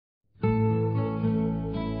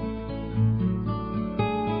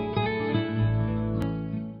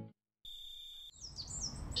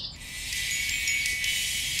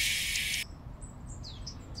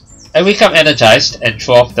I wake up energized and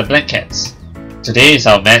throw off the blankets. Today is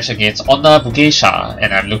our match against Onna Bugeisha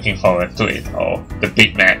and I'm looking forward to it. Oh, the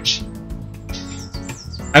big match.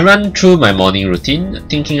 I run through my morning routine,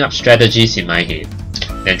 thinking up strategies in my head,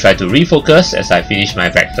 then try to refocus as I finish my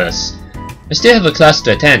breakfast. I still have a class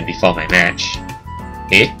to attend before my match.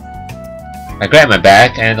 Okay. I grab my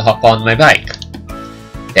bag and hop on my bike.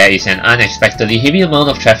 There is an unexpectedly heavy amount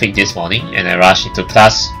of traffic this morning and I rush into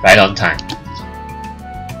class right on time.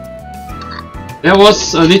 That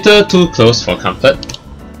was a little too close for comfort.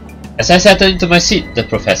 As I settle into my seat, the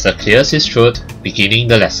professor clears his throat, beginning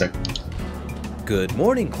the lesson. Good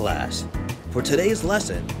morning, class. For today's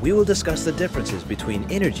lesson, we will discuss the differences between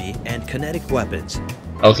energy and kinetic weapons.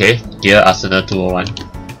 Okay, Gear Arsenal 201.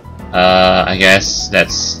 I guess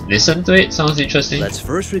let's listen to it, sounds interesting. Let's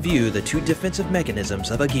first review the two defensive mechanisms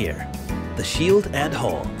of a gear, the shield and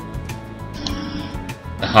hull.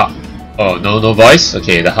 The hull. Oh, no voice?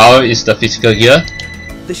 Okay, the hull is the physical gear.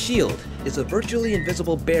 The shield is a virtually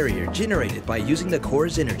invisible barrier generated by using the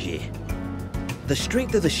core's energy. The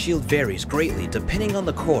strength of the shield varies greatly depending on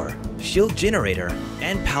the core, shield generator,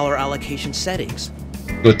 and power allocation settings.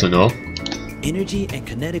 Good to know. Energy and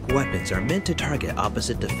kinetic weapons are meant to target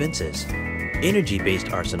opposite defenses.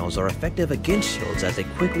 Energy-based arsenals are effective against shields as they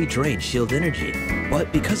quickly drain shield energy,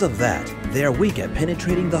 but because of that, they are weak at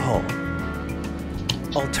penetrating the hull.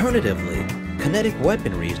 Alternatively, kinetic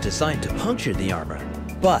weaponry is designed to puncture the armor,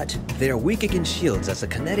 but they are weak against shields as the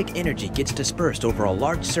kinetic energy gets dispersed over a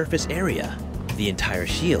large surface area, the entire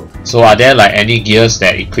shield. So are there like any gears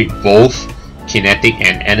that equip both kinetic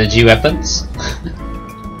and energy weapons?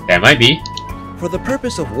 There might be. For the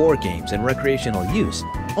purpose of war games and recreational use,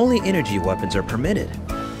 only energy weapons are permitted.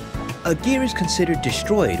 A gear is considered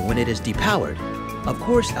destroyed when it is depowered. Of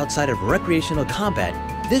course, outside of recreational combat,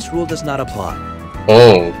 this rule does not apply.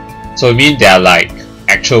 Oh, so you mean there are like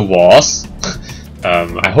actual wars?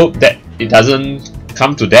 I hope that it doesn't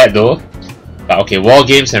come to that though. But okay, war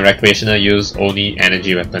games and recreational use, only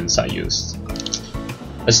energy weapons are used.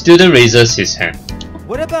 A student raises his hand.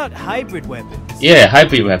 What about hybrid weapons? Yeah,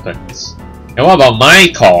 hybrid weapons. And what about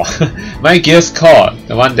my core? My gear's core,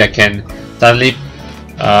 the one that can suddenly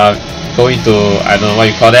go into, I don't know what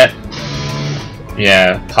you call that?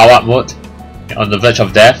 Yeah, power up mode, on the verge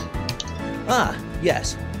of death. Ah,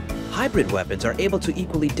 yes. Hybrid weapons are able to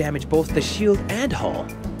equally damage both the shield and hull.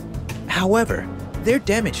 However, their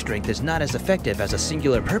damage strength is not as effective as a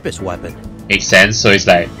singular purpose weapon. Makes sense, so it's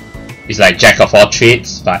like jack of all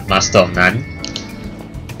trades, but master of none.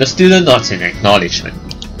 The student nods in acknowledgement.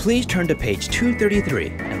 Please turn to page 233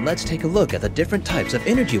 and let's take a look at the different types of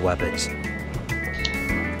energy weapons.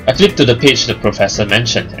 I flip to the page the professor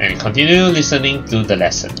mentioned and continue listening to the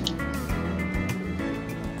lesson.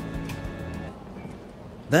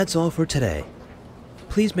 That's all for today.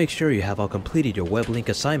 Please make sure you have all completed your WebLink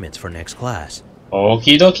assignments for next class.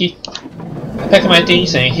 Okie dokie. I pack my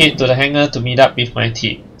things and head to the hangar to meet up with my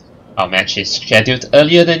team. Our match is scheduled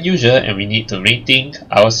earlier than usual and we need to rethink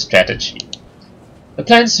our strategy. The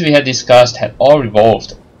plans we had discussed had all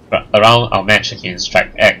revolved around our match against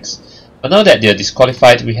Strike X, but now that they are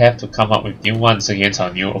disqualified, we have to come up with new ones against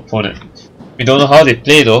our new opponent. We don't know how they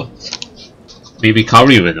play though. Maybe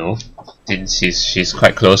Kaori will know, since she's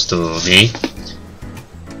quite close to me.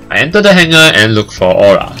 I enter the hangar and look for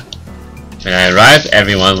Aura. When I arrive,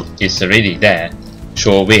 everyone is already there.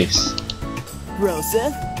 Show waves.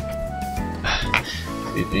 Rosa?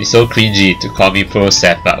 It's so cringy to call me Pro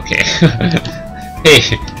Seth, but okay. Hey!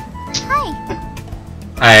 Hi!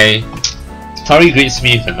 Hi. Tori greets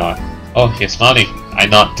me with a nod. Oh, you're smiling. I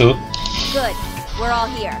nod too. Good. We're all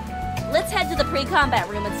here. Let's head to the pre-combat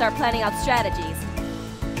room and start planning out strategies.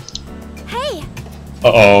 Hey!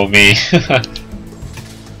 Uh-oh, me.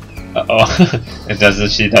 Uh-oh.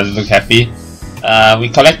 She doesn't look happy. We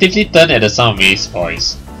collectively turn at the sound of May's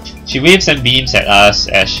voice. She waves and beams at us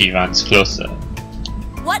as she runs closer.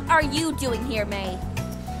 What are you doing here, May?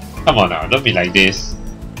 Come on now, don't be like this.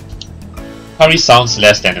 Harry sounds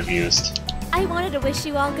less than amused. I wanted to wish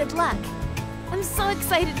you all good luck. I'm so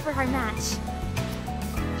excited for our match.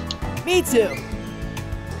 Me too.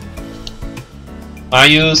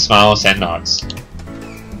 Mayu smiles and nods.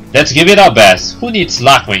 Let's give it our best. Who needs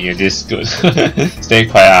luck when you're this good? Stay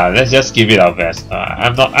quiet. Let's just give it our best.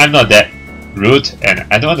 I'm not that rude, and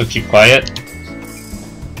I don't want to keep quiet.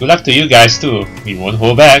 Good luck to you guys too. We won't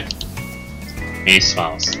hold back. May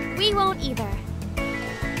smiles. We won't either.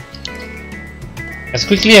 As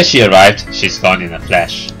quickly as she arrived, she's gone in a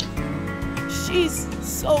flash. She's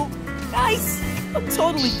so nice. I'm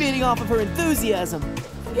totally feeding off of her enthusiasm.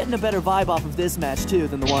 I'm getting a better vibe off of this match too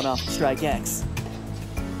than the one off of Strike X.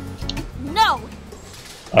 No!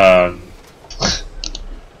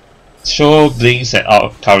 Sho blinks at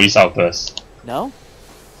Kaori's outburst. No?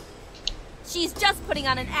 She's just putting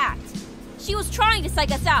on an act. She was trying to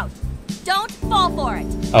psych us out. Don't fall for it.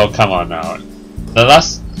 Oh, come on now. The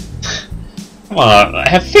last... Come on, I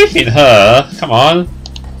have faith in her. Come on.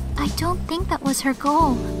 I don't think that was her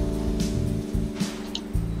goal.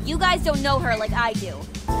 You guys don't know her like I do.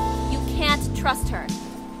 You can't trust her.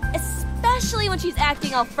 Especially when she's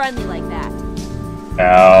acting all friendly like that.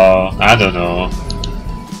 Well, I don't know.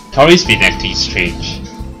 Kaori's been acting strange.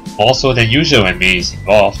 More so than usual when Mei is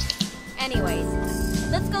involved.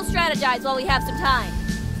 Anyways, let's go strategize while we have some time.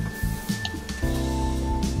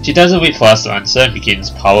 She doesn't wait for us to answer and begins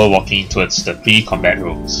power walking towards the pre-combat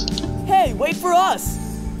rooms. Hey, wait for us!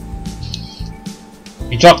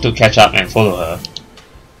 We jog to catch up and follow her.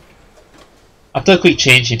 After a quick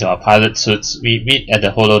change into our pilot suits, we meet at the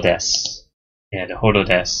holodesk. Yeah, the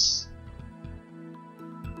holodesk.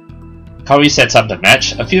 Kaori sets up the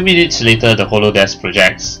match. A few minutes later, the holodesk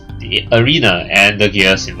projects the arena and the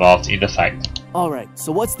gears involved in the fight. Alright,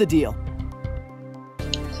 so what's the deal?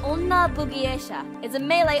 Onna Bugiesha is a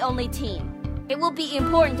melee-only team. It will be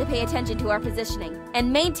important to pay attention to our positioning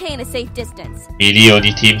and maintain a safe distance.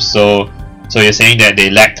 Melee-only team, so you're saying that they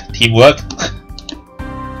lack teamwork?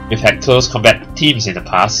 We've had close combat teams in the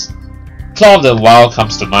past. Claw of the Wild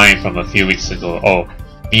comes to mind from a few weeks ago. Oh,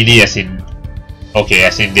 melee as in... Okay,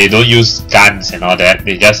 as in they don't use guns and all that,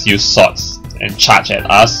 they just use swords and charge at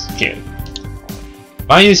us. Okay.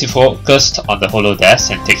 Mayu is focused on the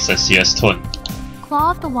holodesk and takes a serious tone.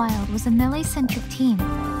 Claw of the Wild was a melee-centric team.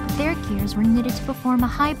 Their gears were knitted to perform a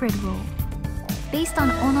hybrid role. Based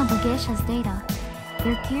on Onna Bugesha's data,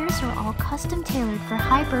 their gears are all custom-tailored for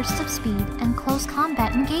high bursts of speed and close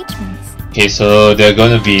combat engagements. Okay, so they're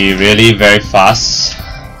gonna be really very fast.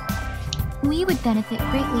 We would benefit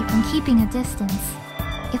greatly from keeping a distance.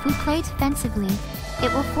 If we play defensively,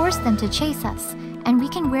 it will force them to chase us, and we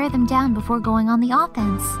can wear them down before going on the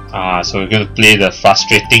offense. So we're gonna play the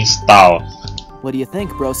frustrating style. What do you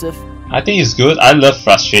think, Broseph? I think it's good. I love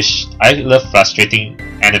frustrating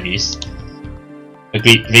enemies.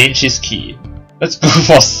 Agreed, range is key. Let's go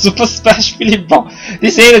for Super Smash Philip Block.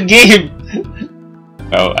 This ain't a game!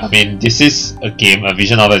 Well, I mean, this is a game, a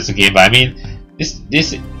vision novel is a game, but I mean, it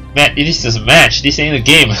is a match, this ain't a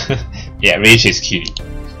game. Yeah, range is key.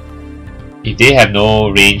 If they have no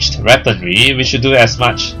ranged weaponry, we should do as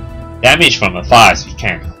much damage from afar as we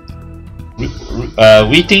can.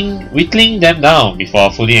 Whittling them down before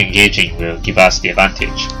fully engaging will give us the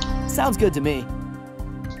advantage. Sounds good to me.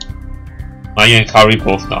 Mayu and Kaori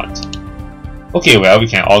both nod. Okay, well, we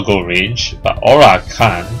can all go range, but Aura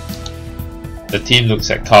can't. The team looks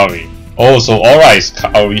at Kaori. Oh, so Aura is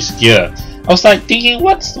Kaori's gear. I was like thinking,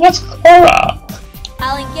 what's Aura?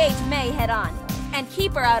 I'll engage Mei head on and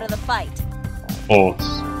keep her out of the fight. Oh,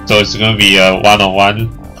 so it's gonna be a one-on-one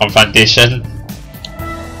confrontation?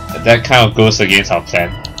 That kind of goes against our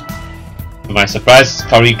plan. To my surprise,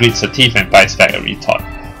 Kaori grits her teeth and bites back a retort.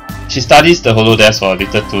 She studies the holodesk for a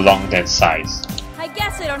little too long, then sighs. I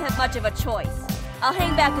guess I don't have much of a choice. I'll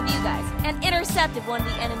hang back with you guys and intercept if one of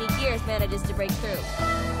the enemy gears manages to break through.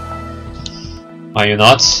 Are you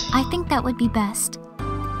not? I think that would be best.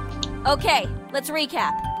 Okay, let's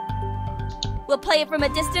recap. We'll play it from a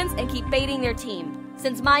distance and keep baiting their team.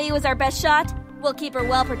 Since Mayu is our best shot, we'll keep her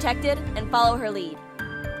well protected and follow her lead.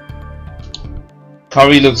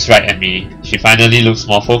 Kaori looks right at me. She finally looks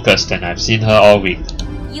more focused than I've seen her all week.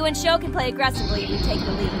 You and Sho can play aggressively if you take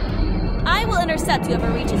the lead. I will intercept whoever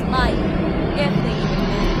reaches Mayu, if they even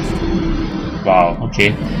managed. Wow,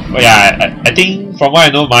 okay. Well, yeah, I think from what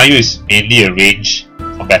I know, Mayu is mainly a range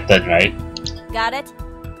combatant, right? Got it?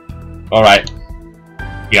 Alright.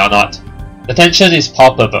 We are not. The tension is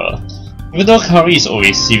palpable. Even though Kaori is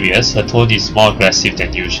always serious, her tone is more aggressive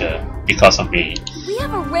than usual because of me. We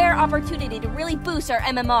have a rare opportunity to really boost our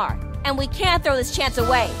MMR, and we can't throw this chance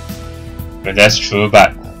away. Well, that's true,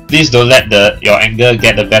 but please don't let your anger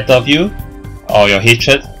get the better of you, or your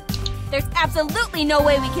hatred. There's absolutely no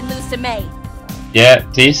way we can lose to Mei. Yeah,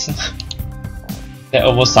 please. That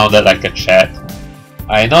almost sounded like a threat.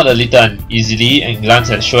 I nod a little uneasily and glance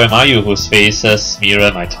at Sho and Mayu, whose faces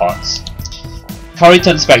mirror my thoughts. Kaori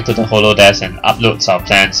turns back to the holodesk and uploads our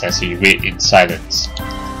plans as we wait in silence.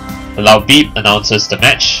 A loud beep announces the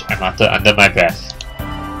match. I mutter under my breath.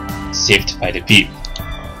 Saved by the beep.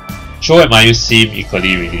 Sho and Mayu seem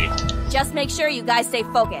equally relieved. Just make sure you guys stay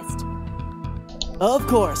focused. Of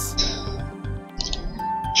course.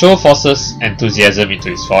 Sho forces enthusiasm into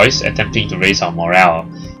his voice, attempting to raise our morale.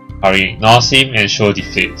 Kaori ignores him and Sho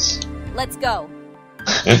deflates. Let's go.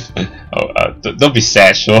 Don't be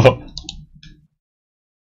sad, Sho.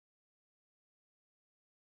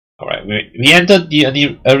 Alright, we entered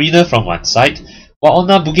the arena from one side, while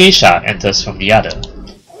Onna Bugeisha enters from the other.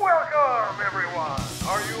 Welcome, everyone!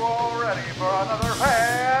 Are you all ready for another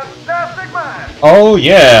fantastic match? Oh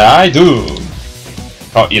yeah, I do!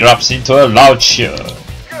 Crowd erupts into a loud cheer. Good,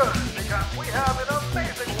 because we have an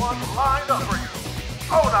amazing one lined up for you.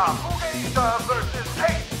 Onna Bugeisha versus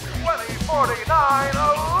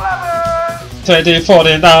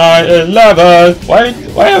 2049-11!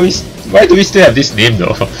 Why do we still have this name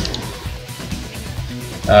though?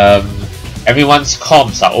 Everyone's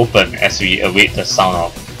comms are open as we await the sound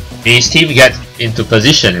off. May's team get into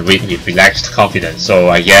position and wait with relaxed confidence, so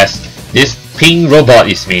I guess this pink robot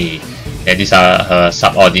is May, and these are her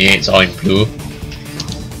subordinates all in blue.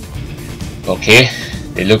 Okay,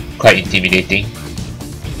 they look quite intimidating.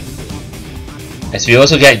 As we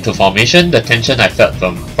also get into formation, the tension I felt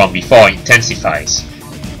from before intensifies.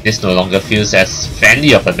 This no longer feels as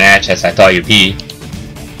friendly of a match as I thought it would be.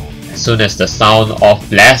 As soon as the sound off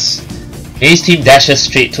blasts, May's team dashes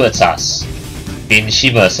straight towards us. Thin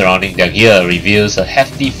shimmer surrounding their gear reveals a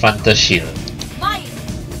hefty frontal shield.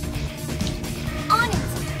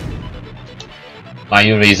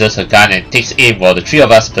 Mayu raises her gun and takes aim while the three of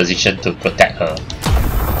us position to protect her.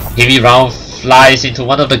 Heavy round flies into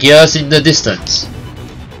one of the gears in the distance.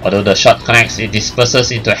 Although the shot connects, it disperses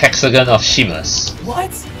into a hexagon of shimmers. What?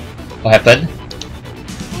 What happened?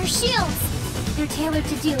 They're shields! They're tailored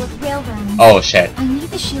to deal with railguns. Oh shit. I need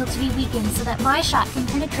the shield to be weakened so that my shot can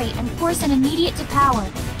penetrate and force an immediate to power.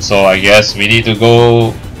 So I guess we need to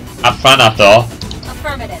go up front after all.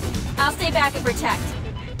 Affirmative. I'll stay back and protect.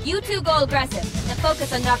 You two go aggressive and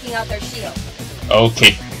focus on knocking out their shield.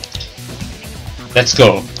 Okay. Let's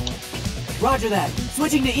go. Roger that.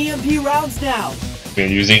 Switching to EMP rounds now. We're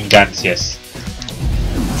using guns, yes.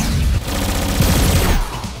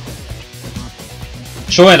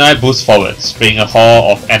 Cho and I boost forward, spraying a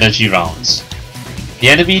haul of energy rounds. The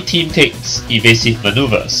enemy team takes evasive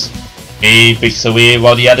maneuvers. May breaks away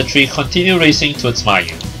while the other three continue racing towards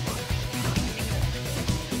Mayu.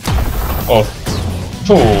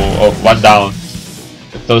 One down.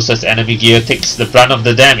 The closest enemy gear takes the brunt of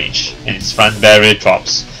the damage, and its front barrier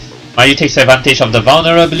drops. Mayu takes advantage of the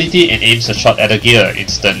vulnerability and aims a shot at the gear,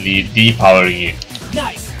 instantly depowering it.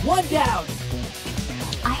 Nice! One down!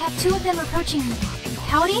 I have two of them approaching me.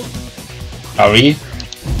 Howdy? Kaori?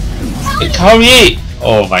 Hey, Kaori!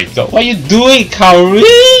 Oh my god, what are you doing, Kaori?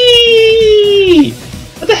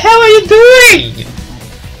 What the hell are you doing?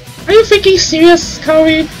 Are you freaking serious,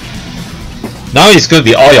 Kaori? Now it's gonna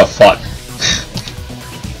be all your fault.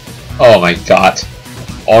 Oh my god.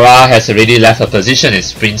 Aura has already left her position and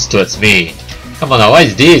sprints towards me. Come on now, what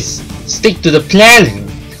is this? Stick to the plan,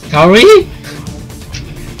 Kaori!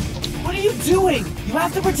 What are you doing? You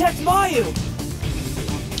have to protect Mayu!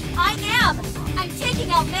 I am! I'm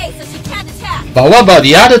taking out May so she can't attack! But what about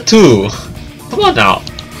the other two? Come on now.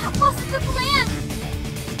 That wasn't the plan!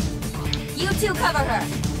 You two cover her!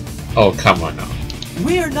 Oh, come on now.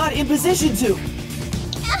 We're not in position to!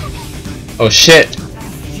 Oh shit.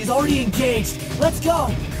 She's already engaged! Let's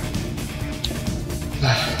go!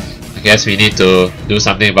 I guess we need to do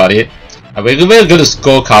something about it. We're gonna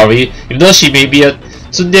scold Kaori, even though she may be a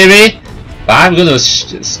tsundere, but I'm gonna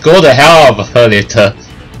scold the hell out of her later.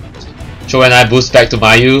 Cho and I boost back to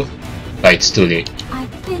Mayu, but it's too late.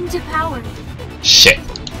 I've been depowered. Shit.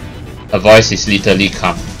 Her voice is literally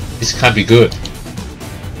calm. This can't be good.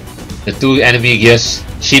 The two enemy gears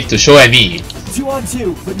shift to Cho and me. 2 on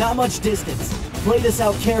 2, but not much distance. Play this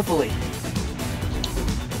out carefully.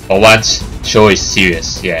 For once, Cho is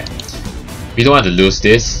serious, yeah. We don't want to lose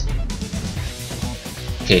this.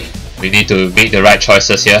 Okay, we need to make the right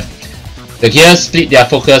choices here. The gears split their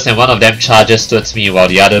focus and one of them charges towards me while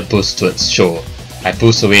the other boosts towards Cho. I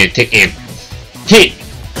boost away and take aim. Hit!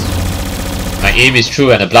 My aim is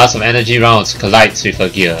true and a blast of energy rounds collides with her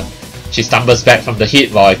gear. She stumbles back from the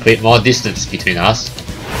hit while I create more distance between us.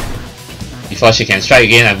 Before she can strike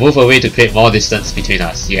again, I move away to create more distance between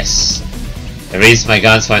us. Yes. I raise my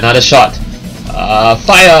guns for another shot.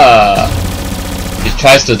 Fire! She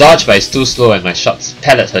tries to dodge but it's too slow and my shots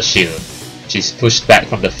pellet her shield. She's pushed back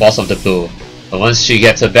from the force of the blow. But once she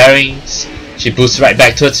gets her bearings, she boosts right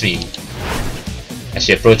back towards me. As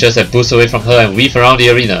she approaches, I boost away from her and weave around the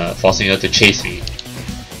arena, forcing her to chase me.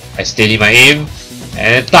 I steady my aim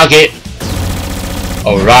and target.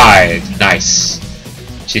 Alright, nice.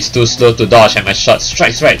 She's too slow to dodge and my shot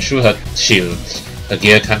strikes right through her shield. Her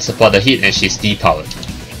gear can't support the hit and she's depowered.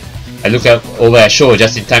 I look over at Cho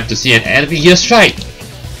just in time to see an enemy gear strike.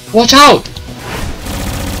 Watch out!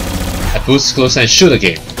 I boost closer and shoot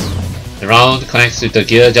again. The round connects with the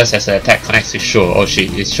gear just as the attack connects with Cho. Oh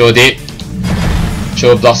shit, is Cho dead?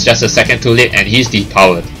 Cho blocks just a second too late and he's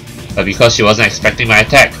depowered. But because she wasn't expecting my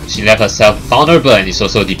attack, she left herself vulnerable and is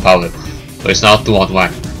also depowered. So it's now 2 on 1.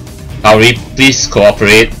 Kaori, please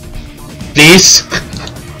cooperate. Please!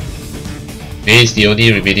 Mei is the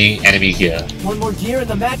only remaining enemy gear. One more gear and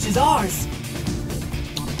the match is ours.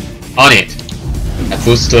 On it! At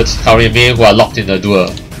full stood Kaori and Mei who are locked in the duel.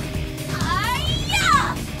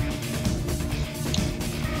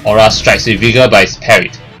 Aura strikes with vigor but is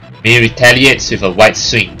parried. Mei retaliates with a wide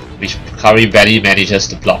swing, which Kaori barely manages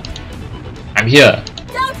to block. I'm here.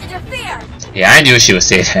 Don't interfere! Yeah, I knew she would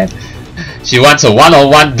say that. She wants a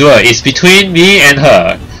one-on-one duel. It's between me and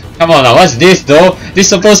her. Come on now, what's this though? This is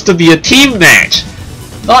supposed to be a team match.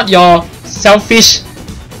 Not your selfish...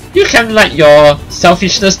 You can't let your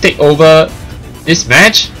selfishness take over this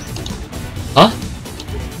match? Huh?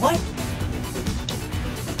 What?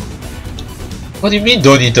 What do you mean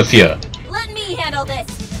don't interfere? Let me handle this!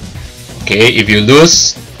 Okay, if you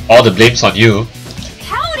lose, all the blame's on you.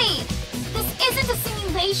 Howdy! This isn't a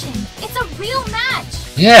simulation. It's a real match.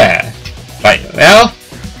 Yeah. But, well,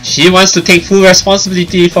 she wants to take full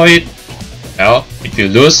responsibility for it. Well, if you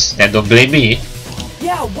lose, then don't blame me.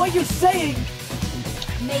 Yeah, what you're saying?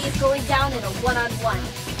 Mei is going down in a one-on-one.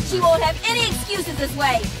 She won't have any excuses this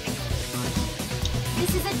way!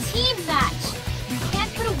 This is a team match. You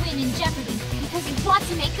can't put a win in jeopardy because you want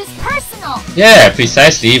to make this personal. Yeah,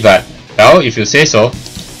 precisely, but, well, if you say so.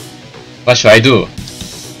 What should I do?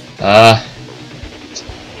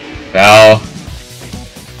 Well,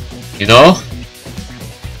 you know,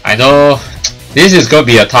 I know this is gonna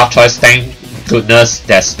be a tough choice, thank goodness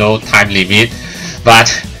there's no time limit,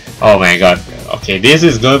 but, oh my god, okay, this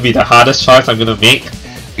is gonna be the hardest choice I'm gonna make,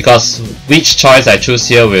 because which choice I choose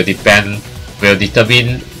here will determine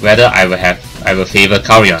whether I will favor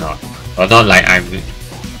Kaori or not. Or not like I'm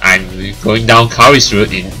going down Kaori's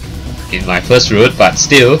route in my first route, but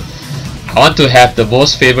still I want to have the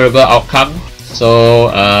most favorable outcome. So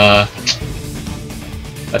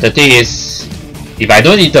but the thing is, if I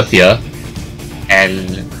don't interfere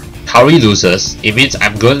and Kaori loses, it means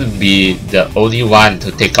I'm going to be the only one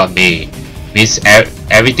to take on Mei. Means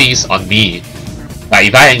everything is on me. But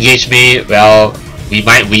if I engage Mei, well, we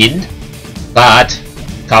might win, but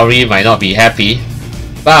Kaori might not be happy.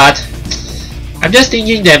 But I'm just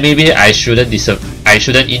thinking that maybe I shouldn't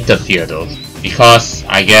interfere though, because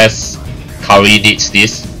I guess Kaori needs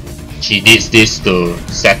this. She needs this to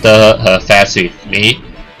settle her affairs with Mei.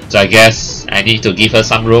 So I guess I need to give her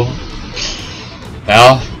some room.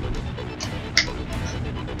 Well,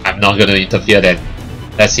 I'm not gonna interfere then.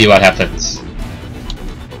 Let's see what happens.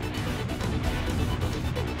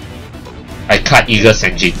 I cut Eagle's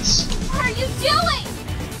engines. What are you doing?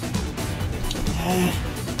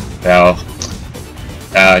 Well,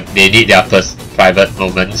 they need their first private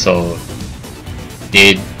moment, so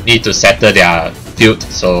they need to settle their feud.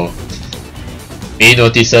 So Mei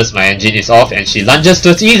notices my engine is off and she lunges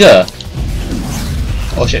towards Eagle.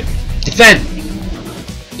 Oh shit! Defend!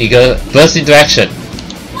 Eagle bursts into action.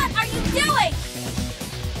 What are you doing?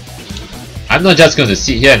 I'm not just going to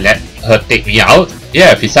sit here and let her take me out.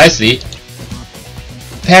 Yeah, precisely.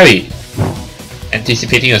 Parry.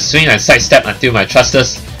 Anticipating a swing, I sidestep until my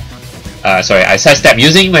thrusters. I sidestep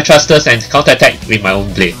using my thrusters and counterattack with my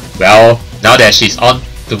own blade. Well, now that she's on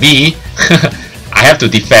to me, I have to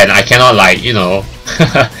defend. I cannot, like, you know,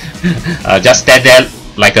 just stand there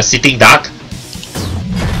like a sitting duck.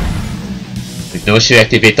 With no shield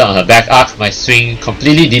activated on her back arc, my swing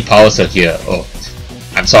completely depowers her gear. Oh,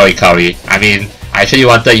 I'm sorry, Kaori. I mean, I actually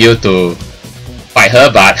wanted you to fight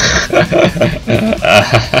her, but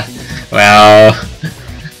well,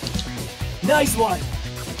 Nice one,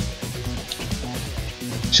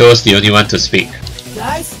 Cho's the only one to speak.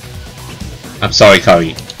 guys. I'm sorry,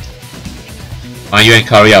 Kaori. Mayu and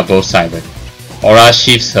Kaori are both silent. Aura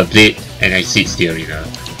shifts her blade and exits the arena.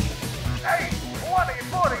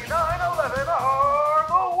 2049-11 are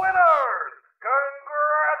the winners!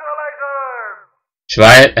 Congratulations! Should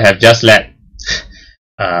I have just let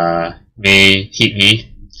Mei hit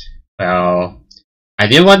me? Well, I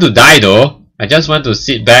didn't want to die though. I just want to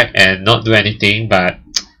sit back and not do anything, but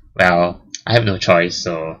well, I have no choice,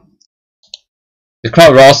 so... The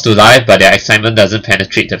crowd roars to life, but their excitement doesn't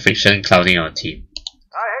penetrate the friction clouding our team.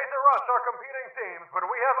 I hate to rush our competing teams, but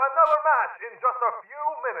we have another match in just a few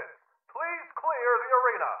minutes. Please clear the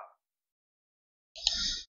arena.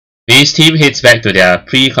 Mei's team heads back to their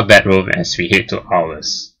pre-combat room as we head to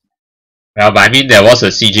ours. Well, but I mean, there was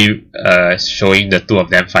a CG showing the two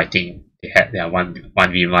of them fighting. They had their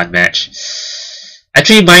 1v1 match.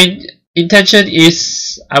 Actually, my intention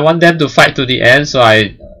is I want them to fight to the end, so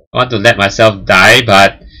I want to let myself die,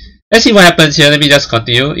 but Let's see what happens here. Let me just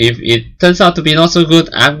continue. If it turns out to be not so good,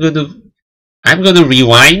 I'm going to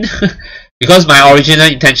rewind because my original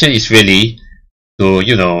intention is really to,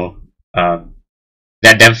 you know,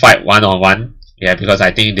 let them fight one-on-one. Yeah, because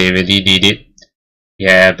I think they really need it.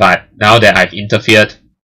 Yeah, but now that I've interfered,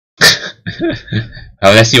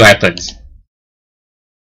 well, let's see what happens.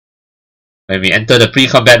 When we enter the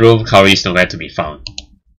pre-combat room, Kaori is nowhere to be found.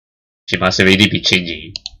 She must already be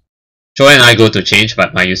changing. Cho and I go to change,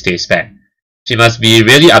 but Mayu stays back. She must be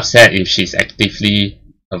really upset if she's actively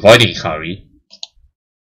avoiding Kaori.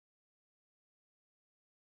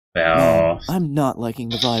 Well... I'm not liking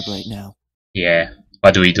the vibe right now. Yeah,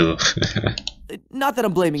 what do we do? Not that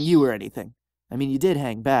I'm blaming you or anything. I mean, you did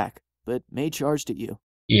hang back, but May charged at you.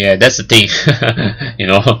 Yeah, that's the thing. You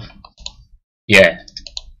know? Yeah.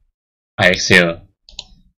 I exhale.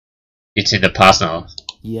 It's in the past now.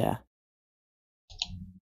 Yeah.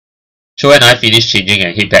 Cho and I finish changing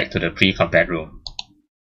and head back to the pre-combat room.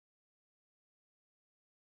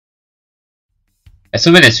 As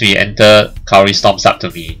soon as we enter, Kaori storms up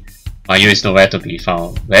to me. Mayu is nowhere to be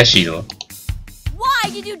found. Where is she though? Why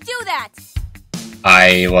did you do that?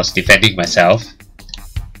 I was defending myself.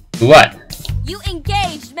 To what? You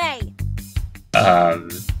engaged May.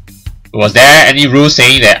 Was there any rule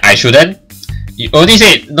saying that I shouldn't? You only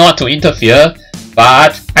said not to interfere,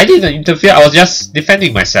 but I didn't interfere, I was just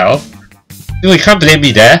defending myself. No, you can't blame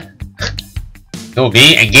me there. No,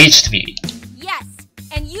 May engaged me. Yes,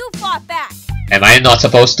 and you fought back. Am I not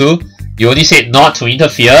supposed to? You only said not to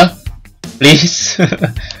interfere? Please?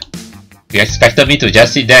 You expected me to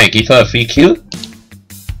just sit there and give her a free kill?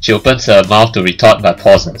 She opens her mouth to retort but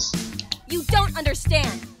pauses. You don't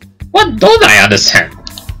understand. What don't I understand?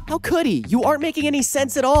 How could he? You aren't making any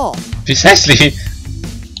sense at all. Precisely.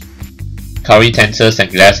 Kaori tenses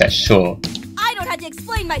and glares at Sho. I don't have to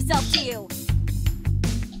explain myself to you.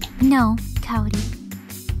 No, Kaori.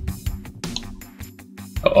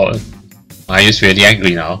 Uh-oh. Mayu's really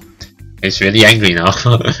angry now. He's really angry now.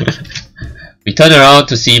 We turn around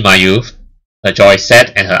to see Mayu. Her jaw is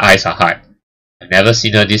set and her eyes are hard. I've never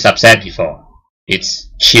seen her this upset before. It's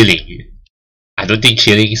chilling. I don't think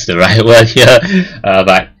chilling is the right word here,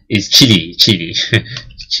 but it's chilly.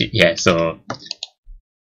 Yeah, so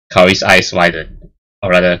Kaori's eyes widen.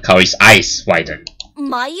 Or rather, Kaori's eyes widen.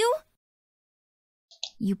 Mayu?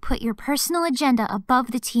 You put your personal agenda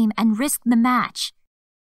above the team and risked the match.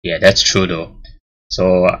 Yeah, that's true though.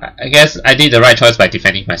 So I guess I did the right choice by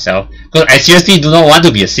defending myself. Because I seriously do not want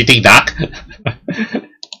to be a sitting duck.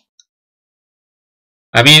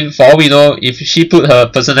 I mean, for all we know, if she put her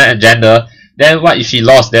personal agenda, then what if she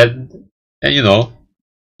lost? Then you know,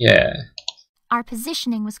 yeah. Our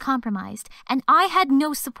positioning was compromised, and I had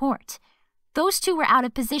no support. Those two were out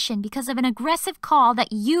of position because of an aggressive call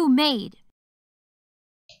that you made.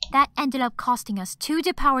 That ended up costing us 2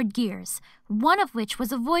 depowered gears, one of which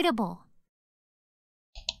was avoidable.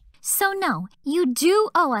 So no, you do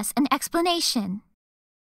owe us an explanation.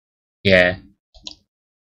 Yeah.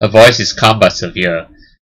 Her voice is calm but severe.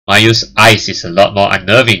 Mayu's eyes is a lot more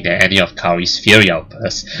unnerving than any of Kaori's fury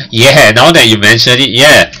outbursts. Yeah, now that you mention it,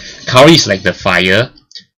 yeah. Kaori is like the fire,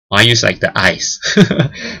 Mayu's like the ice.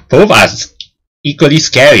 Both are equally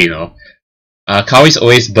scary, you know. Kaori's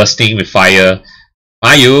always bursting with fire.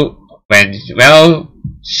 Mayu, well,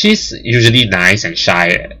 she's usually nice and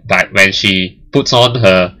shy, but when she puts on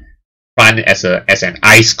her front as an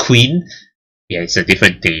ice queen, yeah, it's a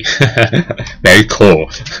different thing. Very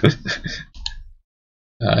cold.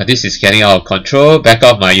 This is getting out of control. Back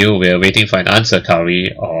off, Mayu. We're waiting for an answer,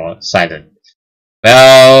 Kaori, or silent.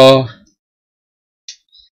 Well,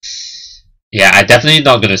 yeah, I'm definitely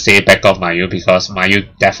not gonna say back off, Mayu, because Mayu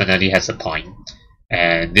definitely has a point.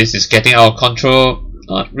 And this is getting out of control.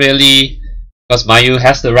 Not really, because Mayu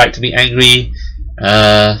has the right to be angry.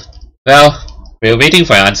 Well, we're waiting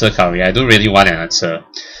for an answer, Kaori. I do really want an answer.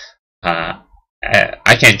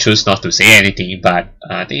 I can choose not to say anything, but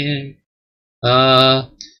I think, or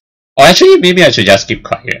actually, maybe I should just keep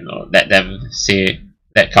quiet. You know, let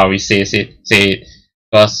Kaori say it.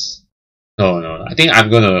 Because no, I think I'm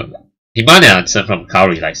gonna demand an answer from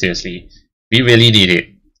Kaori. Like seriously, we really need it.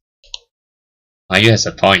 Mayu has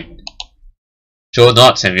a point. Joe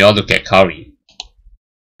nods and we all look at Kaori.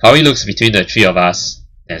 Kaori looks between the three of us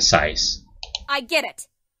and sighs. I get it.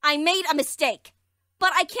 I made a mistake.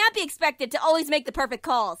 But I can't be expected to always make the perfect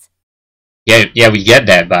calls. Yeah, we get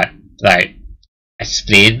that, but, like,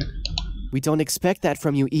 explain? We don't expect that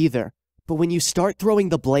from you either. But when you start throwing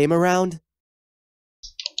the blame around...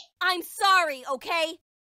 I'm sorry, okay?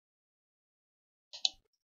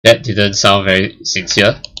 That didn't sound very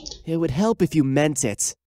sincere. It would help if you meant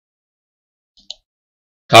it.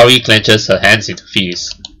 Kaori clenches her hands into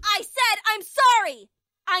fists. I said I'm sorry!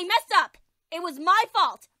 I messed up! It was my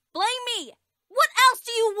fault! Blame me! What else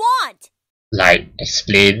do you want? Like,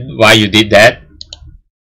 explain why you did that?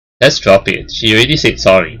 Let's drop it. She already said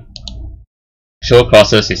sorry. Sho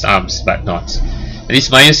crosses his arms, but nods. At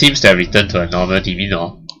least Mayu seems to have returned to a normal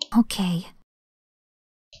demeanor. Okay.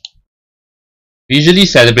 We usually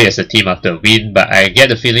celebrate as a team after a win, but I get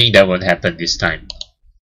the feeling that won't happen this time.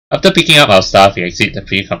 After picking up our stuff, we exit the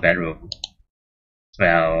pre-combat room.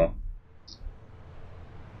 Well...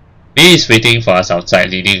 Mei is waiting for us outside,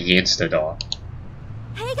 leaning against the door.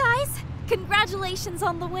 Hey guys! Congratulations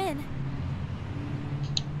on the win!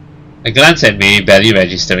 I glance at Mei, barely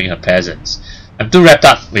registering her presence. I'm too wrapped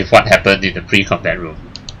up with what happened in the pre-combat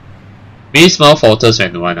room. Mei's smile falters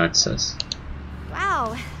when no one answers.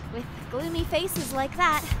 Wow, with gloomy faces like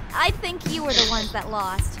that, I'd think you were the ones that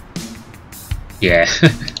lost. Yeah.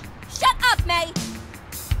 Shut up, Mei!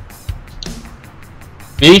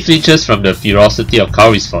 Mei flinches from the ferocity of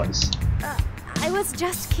Kaori's voice. I was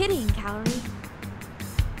just kidding, Kaori.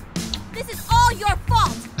 This is all your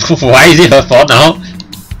fault! Why is it her fault now?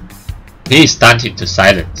 Mei is stunned into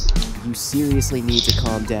silence. You seriously need to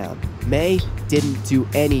calm down. Mei didn't do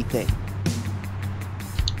anything.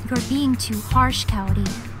 You're being too harsh, Kaori.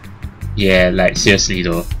 Yeah, like seriously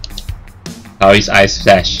though. Kaori's eyes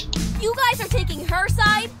flash. You guys are taking her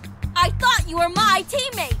side? I thought you were my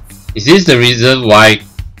teammates! Is this the reason why,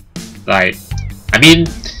 like, I mean,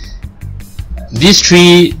 these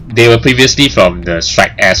three, they were previously from the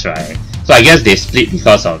Strike S, right? So I guess they split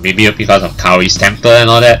because of, maybe because of Kaori's temper and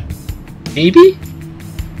all that? Maybe?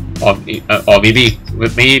 Or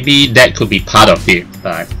maybe that could be part of it,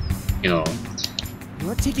 but, you know. You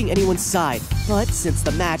aren't taking anyone's side, but since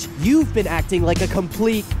the match, you've been acting like a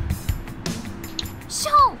complete...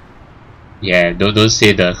 Sho! Yeah, don't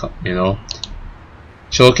say the, you know.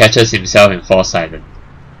 Sho catches himself and falls silent.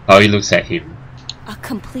 Kaori looks at him. A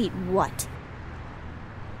complete what?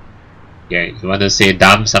 Yeah, you wanna say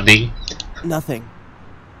dumb something? Nothing.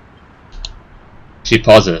 She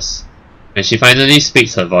pauses. When she finally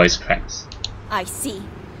speaks, her voice cracks. I see.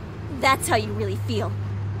 That's how you really feel.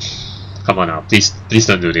 Come on now, please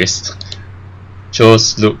don't do this.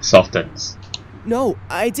 Sho's look softens. No,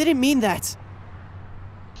 I didn't mean that.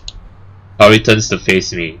 Kaori turns to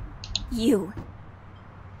face me. You.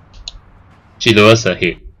 She lowers her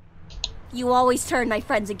head. You always turn my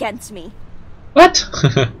friends against me. What?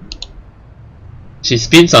 She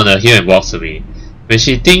spins on her heel and walks away. When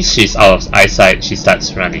she thinks she's out of eyesight, she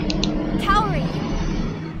starts running. Kaori!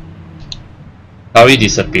 Kaori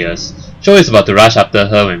disappears. Sho is about to rush after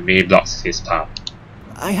her when Mei blocks his path.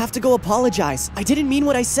 I have to go apologize. I didn't mean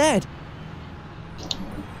what I said.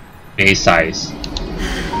 Mei sighs.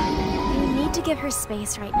 You need to give her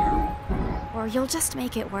space right now, or you'll just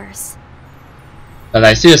make it worse. But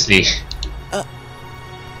like, seriously. I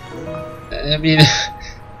mean...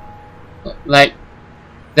 like...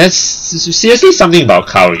 There's seriously something about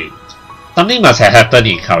Kaori. Something must have happened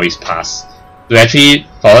in Kaori's past to actually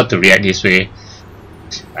for her to react this way.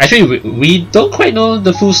 Actually, we don't quite know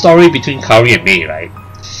the full story between Kaori and Mei, right?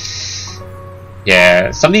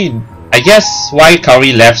 Yeah, something... I guess why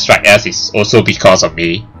Kaori left Strike S is also because of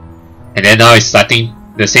Mei. And then now it's starting...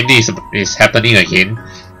 The same thing is happening again.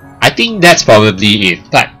 I think that's probably it.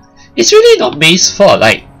 But it's really not Mei's fault,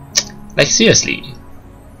 like seriously.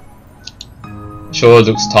 Sho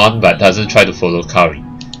looks torn but doesn't try to follow Kaori.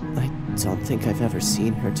 I don't think I've ever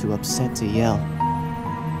seen her too upset to yell.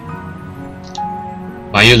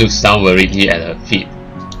 Mayu looks down worriedly at her feet.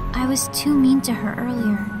 I was too mean to her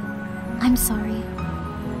earlier. I'm sorry.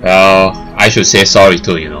 Well, I should say sorry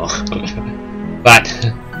too, you know. But...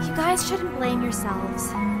 You guys shouldn't blame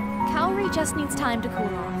yourselves. Kaori just needs time to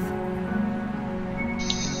cool off.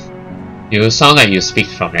 You sound like you speak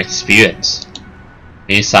from experience.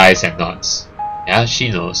 Mei sighs and nods. Yeah, she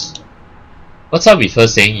knows. What's up with her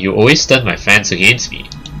saying you always turn my friends against me?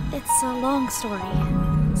 It's a long story.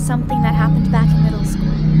 Something that happened back in middle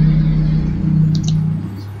school.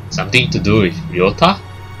 Something to do with Ryota?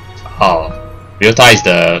 Oh, Ryota is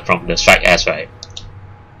from the Strike S, right?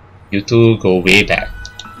 You two go way back.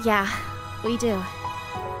 Yeah, we do.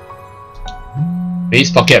 Mei's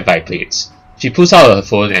pocket vibrates. She pulls out her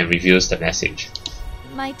phone and reveals the message.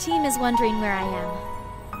 My team is wondering where I am.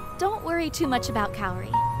 Don't worry too much about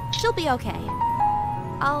Kaori. She'll be okay.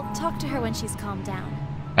 I'll talk to her when she's calmed down.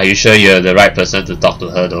 Are you sure you're the right person to talk to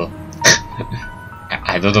her though?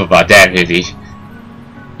 I don't know about that really.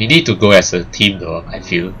 We need to go as a team though, I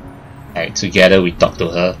feel. Like together we talk to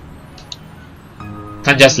her.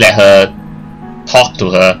 Can't just let her talk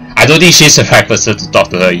to her. I don't think she's the right person to talk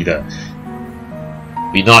to her either.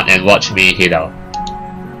 We nod and watch May head out.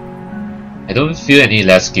 I don't feel any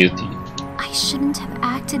less guilty. I shouldn't have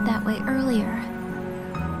acted that way earlier.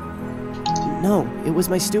 No, it was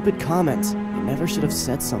my stupid comments. I never should have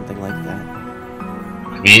said something like that.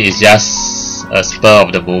 I mean, it's just a spur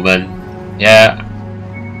of the moment. Yeah,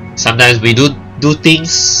 sometimes we do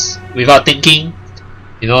things without thinking.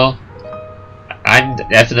 You know, I'm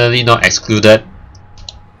definitely not excluded.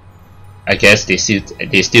 I guess they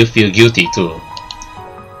still feel guilty too.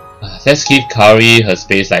 Let's give Kaori her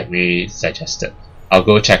space like May suggested. I'll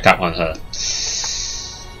go check up on her.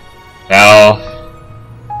 Well,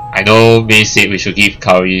 I know May said we should give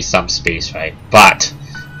Kaori some space, right? But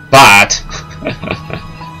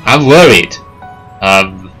I'm worried.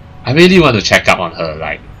 I really want to check up on her.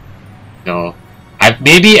 Like, you know,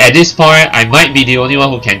 maybe at this point I might be the only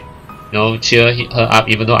one who can, you know, cheer her up,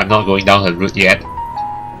 even though I'm not going down her route yet.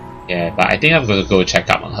 Yeah, but I think I'm gonna go check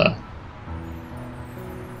up on her.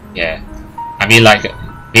 Yeah, I mean, like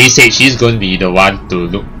May said, she's going to be the one to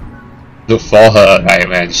look for her, right,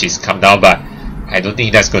 when she's come down. But I don't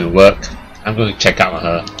think that's going to work. I'm going to check up on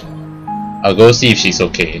her. I'll go see if she's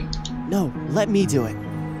okay. No, let me do it.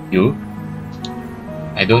 You?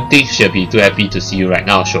 I don't think she'll be too happy to see you right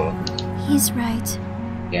now, sure. He's right.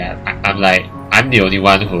 Yeah, I'm the only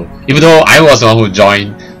one who, even though I was the one who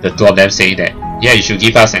joined the two of them saying that, yeah, you should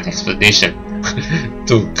give us an explanation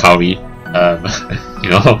to Kaori. You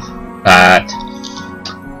know, but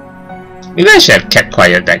maybe I should have kept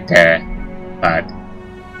quiet back there. But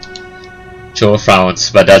Cho frowns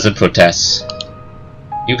but doesn't protest.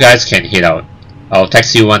 You guys can head out. I'll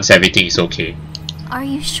text you once everything is okay. Are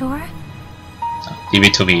you sure? Leave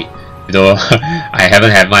it to me. You know, I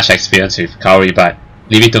haven't had much experience with Kaori, but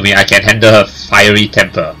leave it to me. I can handle her fiery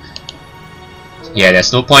temper. Yeah,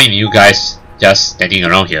 there's no point in you guys just standing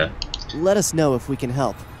around here. Let us know if we can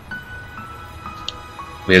help.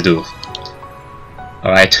 Will do.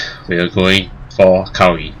 Alright, we're going for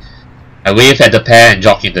Kaori. I wave at the pair and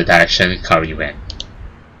jog in the direction Kaori went.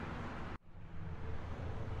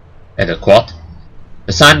 At the quad,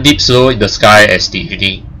 the sun dips low in the sky as the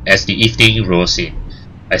evening rolls in.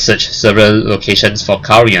 I search several locations for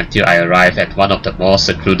Kaori until I arrive at one of the more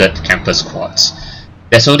secluded campus quads.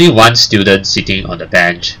 There's only one student sitting on the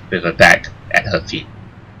bench with a bag at her feet.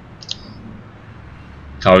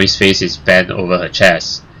 Kaori's face is bent over her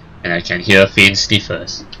chest, and I can hear faint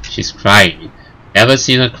sniffers. She's crying. Never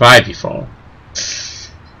seen her cry before.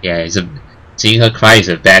 Yeah, seeing her cry is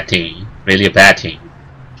a bad thing. Really a bad thing.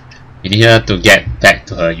 We need her to get back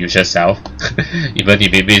to her usual self. Even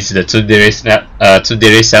if it means the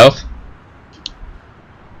tsundere self.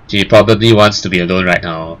 She probably wants to be alone right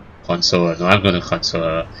now. Console her. No, I'm gonna console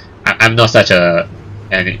her. I'm not such a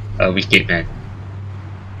wicked man.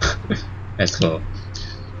 Let's go.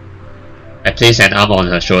 I place an arm on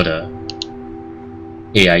her shoulder.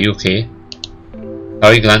 Hey, are you okay?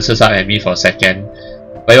 Kaori glances up at me for a second,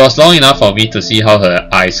 but it was long enough for me to see how her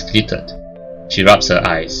eyes glittered. She rubs her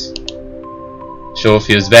eyes. Sure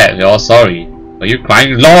feels bad, we're all sorry. Are you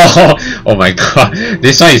crying? LOL! Oh my god,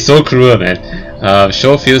 this one is so cruel, man.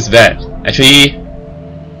 Sure feels bad. Actually,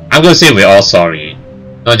 I'm gonna say we're all sorry.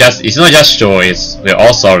 It's not just Sure, it's we're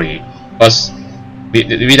all sorry. Because we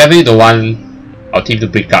definitely don't want our team to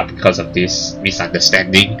break up because of this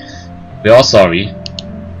misunderstanding. We're all sorry.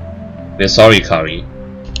 We're sorry, Kaori.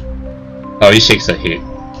 Kaori shakes her head.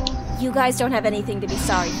 You guys don't have anything to be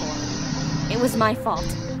sorry for. It was my fault.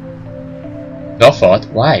 Your fault?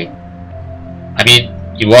 Why? I mean,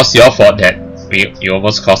 it was your fault that you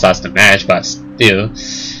almost cost us the match, but still,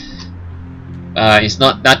 it's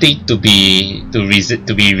nothing to be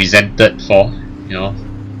resented for. You know.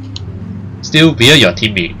 Still, we're your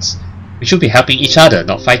teammates. We should be helping each other,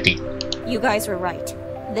 not fighting. You guys were right.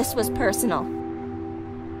 This was personal.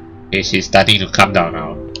 Okay, she's starting to calm down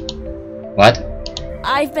now. What?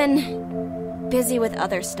 I've been busy with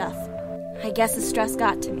other stuff. I guess the stress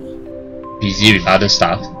got to me. Busy with other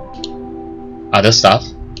stuff? Other stuff?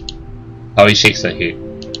 Kaori shakes her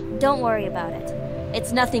head. Don't worry about it.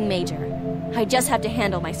 It's nothing major. I just have to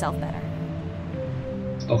handle myself better.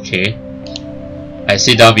 Okay. I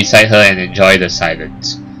sit down beside her and enjoy the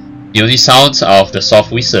silence. The only sounds are of the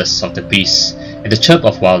soft whistles of the beasts and the chirp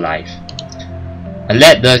of wildlife. I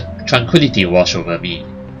let the tranquility wash over me.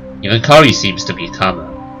 Even Kaori seems to be calmer.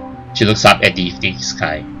 She looks up at the evening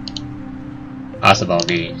sky. Ask about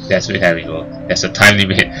me. That's where there we go. There's a time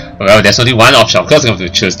limit. Well, there's only one option. Of course I'm going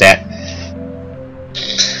to choose that.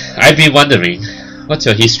 I've been wondering, what's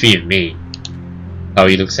your history with me?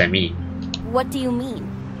 Kaori looks at me. What do you mean?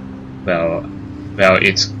 Well,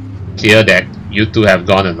 it's clear that you two have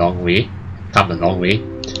gone a long way. Come a long way.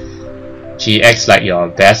 She acts like your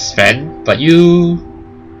best friend, but you...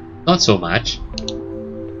 not so much.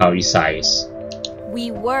 Kaori sighs. We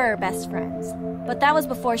were best friends, but that was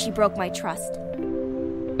before she broke my trust.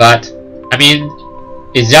 But, I mean,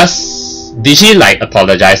 it's just... did she like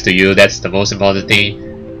apologize to you? That's the most important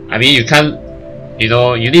thing. I mean, you can't... you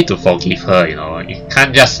know, you need to forgive her, you know. You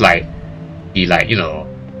can't just like... be like, you know...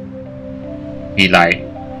 be like,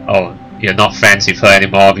 oh, you're not friends with her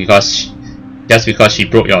anymore because... just because she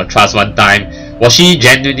broke your trust one time. Was she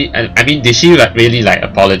genuinely... I mean, did she like really like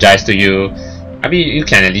apologize to you? I mean, you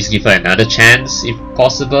can at least give her another chance if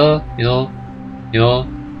possible, you know? You know?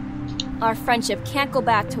 Our friendship can't go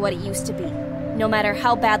back to what it used to be, no matter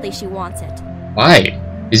how badly she wants it. Why?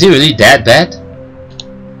 Is it really that bad?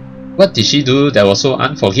 What did she do that was so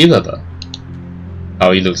unforgivable?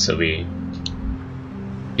 Kaori looks away.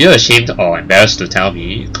 You're ashamed or embarrassed to tell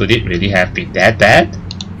me, could it really have been that bad?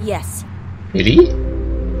 Yes. Really?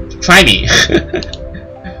 Try me!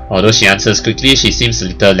 Although she answers quickly, she seems a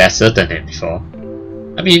little less certain than before.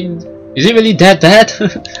 I mean, is it really that bad?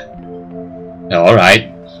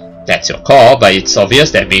 Alright, that's your call, but it's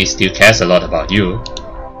obvious that May still cares a lot about you.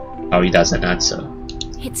 Kaori doesn't answer.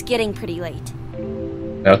 It's getting pretty late.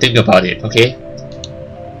 Well, think about it, okay?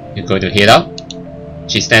 You're going to head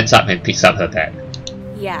out? She stands up and picks up her bag.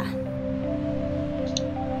 Yeah.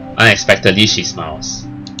 Unexpectedly, she smiles.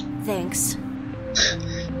 Thanks.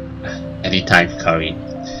 Anytime, Kaori.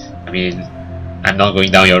 I mean, I'm not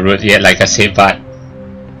going down your road yet, like I said, but...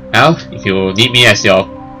 well, if you need me as your...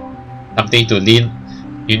 something to lean...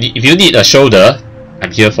 if you need a shoulder,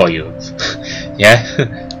 I'm here for you. Yeah?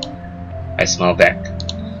 I smile back.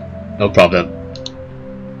 No problem.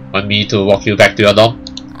 Want me to walk you back to your dorm?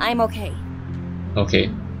 I'm okay.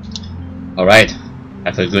 Okay. Alright.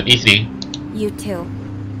 Have a good evening. You too.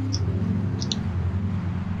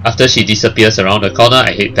 After she disappears around the corner,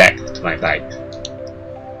 I head back to my bike.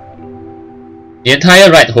 The entire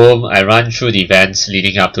ride home, I run through the events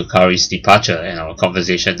leading up to Kaori's departure and our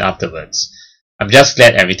conversation afterwards. I'm just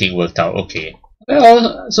glad everything worked out okay.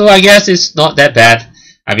 Well, so I guess it's not that bad.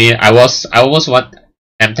 I mean, I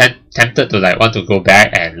am tempted to like want to go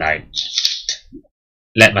back and like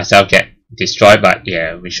let myself get destroyed, but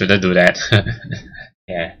yeah, we shouldn't do that.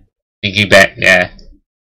 Yeah, thinking back, yeah,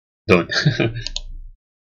 don't.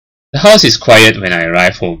 The house is quiet when I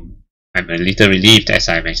arrive home. I'm a little relieved as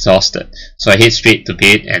I'm exhausted, so I head straight to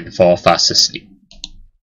bed and fall fast asleep.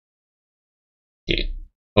 Okay,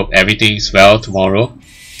 hope everything's well tomorrow.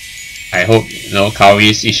 I hope, you know,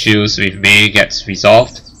 Kaori's issues with May gets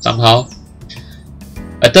resolved somehow.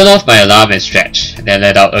 I turn off my alarm and stretch, and then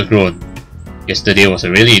let out a groan. Yesterday was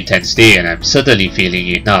a really intense day and I'm certainly feeling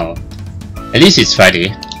it now. At least it's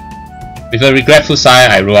Friday. With a regretful sigh,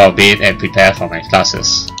 I roll out of bed and prepare for my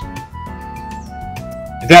classes.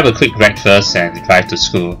 I grab a quick breakfast and drive to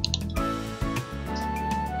school.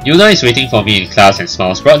 Yuna is waiting for me in class and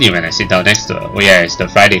smiles broadly when I sit down next to her. Oh yeah, it's the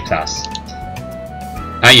Friday class.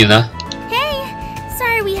 Hi Yuna. Hey!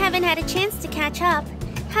 Sorry we haven't had a chance to catch up.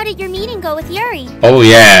 How did your meeting go with Yuri? Oh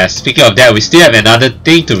yeah, speaking of that, we still have another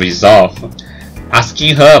thing to resolve.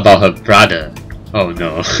 Asking her about her brother. Oh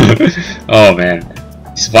no. Oh man.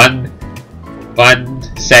 It's one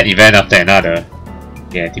sad event after another.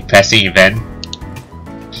 Yeah, depressing event.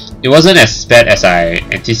 It wasn't as bad as I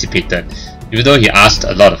anticipated, even though he asked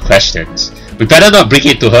a lot of questions. We better not bring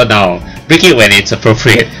it to her now. Bring it when it's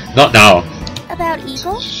appropriate, not now. About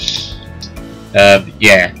Eagle?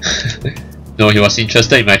 Yeah. No, he was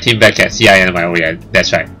interested in my team back at CINMI. Oh yeah,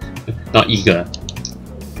 that's right. Not eager.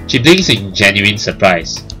 She blinks in genuine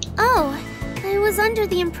surprise. Oh, I was under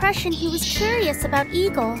the impression he was curious about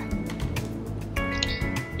Eagle.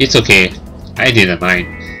 It's okay. I didn't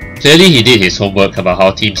mind. Clearly he did his homework about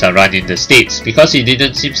how teams are run in the States because he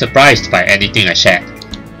didn't seem surprised by anything I shared.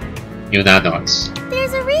 Yuna nods.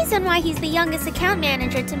 There's a reason why he's the youngest account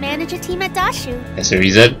manager to manage a team at Dashu. That's a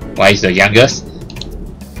reason why he's the youngest?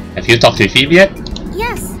 Have you talked with him yet?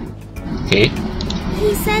 Yes. Okay.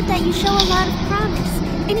 He said that you show a lot of promise,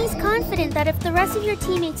 and he's confident that if the rest of your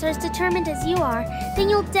teammates are as determined as you are, then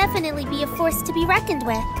you'll definitely be a force to be reckoned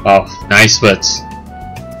with. Wow, nice words.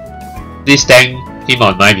 Please thank him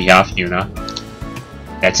on my behalf, Yuna.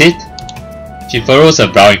 That's it? She furrows her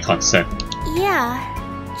brow in concern. Yeah.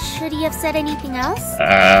 Should he have said anything else?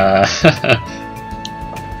 I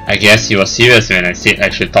guess he was serious when I said I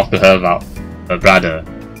should talk to her about her brother.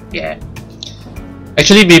 Yeah.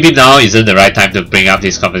 Actually, maybe now isn't the right time to bring up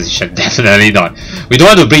this conversation. Definitely not. We don't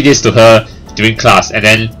want to bring this to her during class and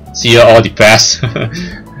then see her all depressed.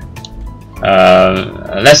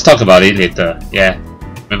 Let's talk about it later. Yeah.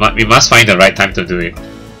 We must find the right time to do it.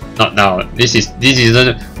 Not now. This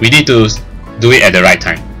isn't. We need to do it at the right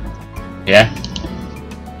time. Yeah?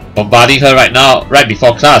 Bombarding her right now, right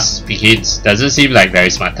before class begins, doesn't seem like very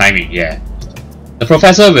smart timing, yeah. The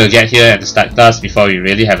professor will get here and start class before we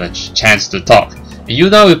really have a chance to talk. And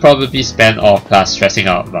Yuna will probably spend all class stressing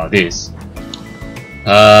out about this.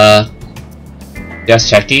 Just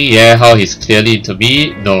checking, yeah, how he's clearly into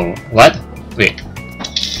me. No, what? Wait.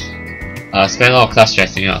 Spend all class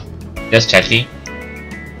stressing out. Just checking.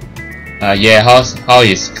 Yeah, how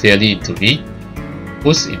he's clearly into me?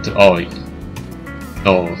 Who's into? Oh,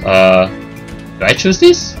 no. Do I choose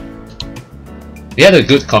this? We had a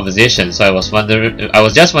good conversation, so I was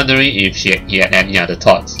just wondering if he had any other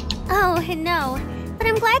thoughts. Oh, no. But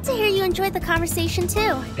I'm glad to hear you enjoyed the conversation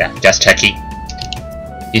too. Yeah, just checking.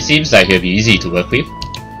 He seems like he'll be easy to work with.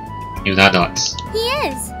 Yuna nods. He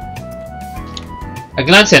is. I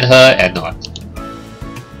glance at her and nod.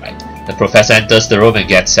 Right. The professor enters the room and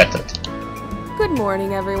gets settled. Good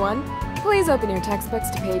morning, everyone. Please open your textbooks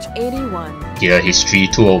to page 81. Year History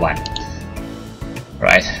 201.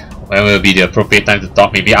 Right. When will be the appropriate time to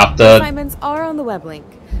talk? Maybe after... Assignments are on the web link.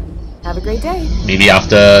 Have a great day. Maybe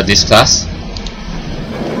after this class?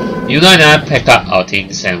 Yuna and I pack up our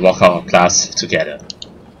things and walk out of class together.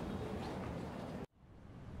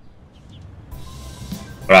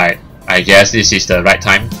 Right. I guess this is the right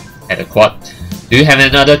time at the quad. Do you have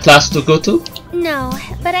another class to go to? No,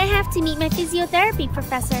 but I have to meet my physiotherapy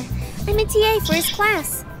professor. I'm a TA for his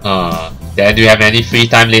class. Then do you have any free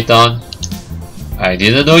time later on? I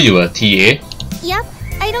didn't know you were a TA. Yep,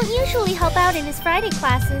 I don't usually help out in his Friday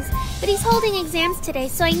classes, but he's holding exams today,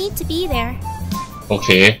 so I need to be there.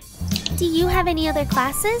 Okay. Do you have any other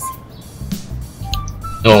classes?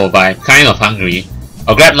 No, but I'm kind of hungry.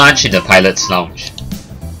 I'll grab lunch in the pilot's lounge.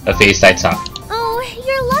 Her face lights up. Oh,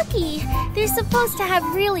 you're lucky. They're supposed to have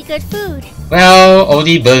really good food. Well,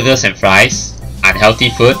 only burgers and fries. Unhealthy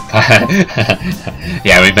food.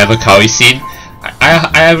 Yeah, I remember Kaori's scene.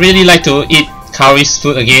 I really like to eat Kaori's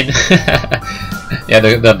food again. Yeah,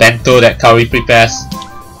 the bento that Kaori prepares.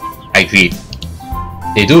 I agreed.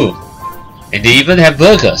 They do. And they even have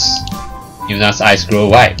burgers. Yuna's eyes grow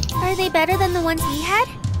wide. Are they better than the ones we had?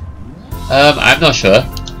 I'm not sure.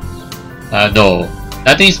 No.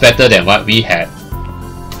 Nothing's better than what we had.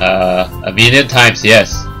 A million times,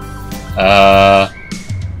 yes.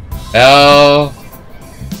 Well...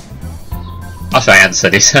 How should I answer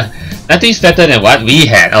this? Nothing's better than what we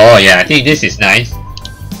had. Oh yeah, I think this is nice.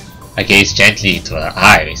 I gaze gently into her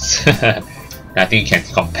eyes. Nothing can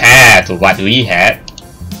compare to what we had.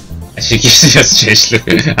 She gives me a strange look.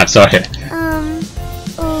 I'm sorry.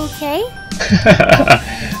 Okay.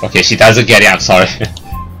 Okay, she doesn't get it, I'm sorry.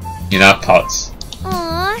 Yuna pouts.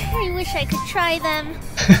 Aw, I wish I could try them.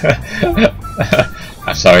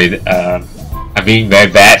 I'm sorry, I'm being very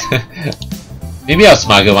bad. Maybe I'll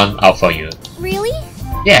smuggle one out for you. Really?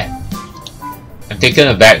 Yeah. I'm taken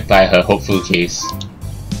aback by her hopeful gaze.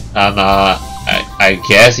 I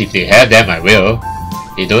guess if they have them, I will.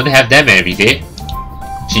 They don't have them every day.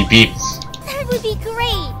 She beams. That would be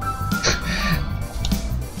great.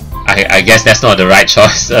 I guess that's not the right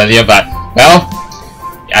choice earlier, but well,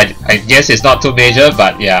 I guess it's not too major,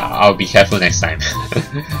 but yeah, I'll be careful next time.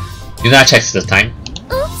 Yuna checks the time.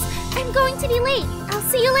 Oops, I'm going to be late. I'll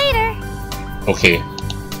see you later. Okay.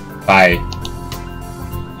 Bye.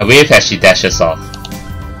 I wave as she dashes off.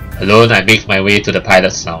 Alone, I make my way to the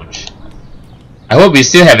pilot's lounge. I hope we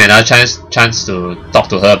still have another chance to talk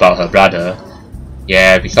to her about her brother.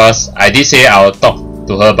 Yeah, because I did say I'll talk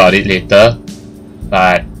to her about it later,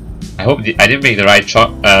 but I hope I didn't make the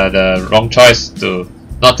wrong choice to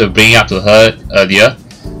not to bring it up to her earlier.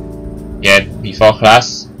 Yeah, before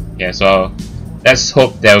class. Yeah, so let's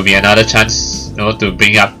hope there will be another chance, you know, to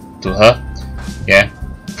bring it up to her. Yeah,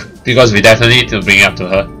 because we definitely need to bring it up to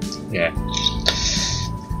her. Yeah.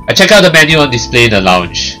 I check out the menu on display in the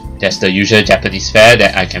lounge. There's the usual Japanese fare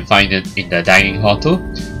that I can find in the dining hall too.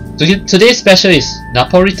 Today's special is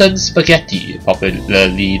Napolitan spaghetti,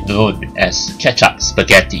 popularly known as ketchup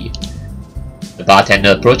spaghetti. The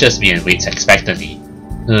bartender approaches me and waits expectantly.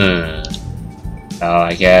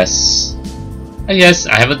 I guess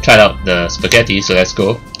I haven't tried out the spaghetti, so let's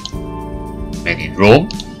go. When in Rome,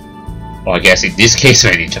 or I guess in this case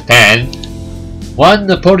when in Japan, one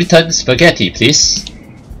Napolitan spaghetti, please.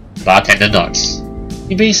 The bartender nods.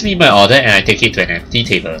 He brings me my order and I take it to an empty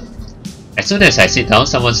table. As soon as I sit down,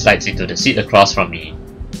 someone slides into the seat across from me.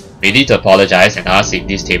 Ready to apologize and ask if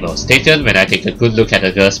this table was taken when I take a good look at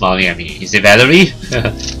the girl smiling at me. Is it Valerie?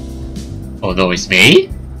 Oh no, it's May?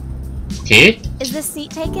 Okay. Is this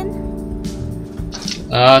seat taken?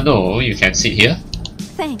 No, you can sit here.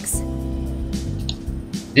 Thanks.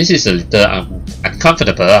 This is a little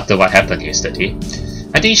uncomfortable after what happened yesterday.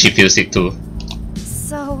 I think she feels it too.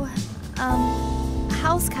 So,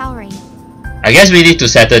 how's Kaori? I guess we need to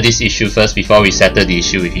settle this issue first before we settle the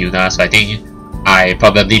issue with Yuna, so I think I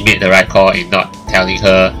probably made the right call in not telling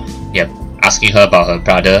her, asking her about her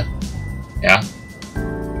brother,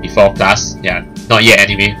 before class, not yet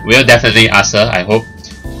anyway. We'll definitely ask her, I hope.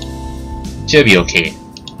 She'll be okay.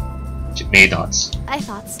 She may not. I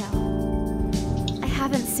thought so. I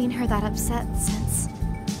haven't seen her that upset since...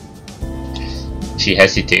 She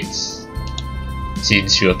hesitates.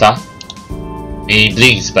 Since Ryota? May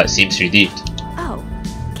blinks but seems relieved. Oh,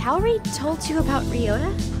 Kaori told you about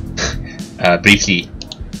Ryota? Briefly.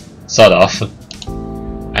 Sort of.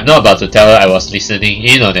 I'm not about to tell her I was listening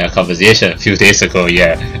in on their conversation a few days ago,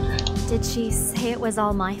 Did she say it was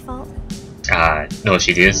all my fault? No,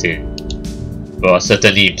 she didn't say. Well,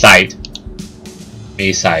 certainly implied.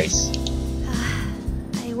 May sighs.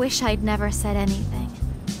 I wish I'd never said anything.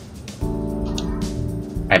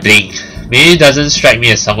 I blink. May doesn't strike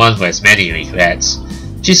me as someone who has many regrets.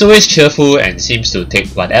 She's always cheerful and seems to take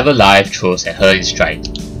whatever life throws at her in stride.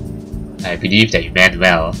 I believe that you meant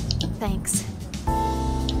well. Thanks.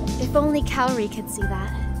 If only Kaori could see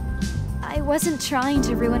that. I wasn't trying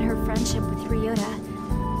to ruin her friendship with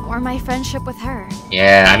Ryota, or my friendship with her.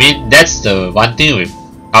 Yeah, I mean, that's the one thing with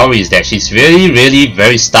Kaori is that she's really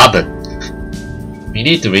very stubborn. We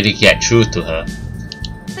need to really get through to her.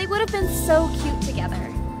 They would have been so cute together.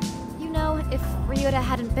 You know, if Ryota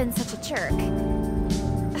hadn't been such a jerk.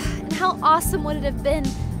 And how awesome would it have been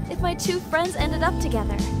if my two friends ended up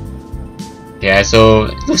together? Yeah, so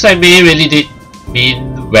it looks like May really did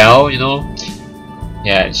mean well, you know.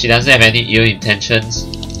 Yeah, she doesn't have any ill intentions.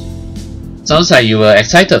 Sounds like you were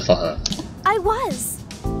excited for her. I was!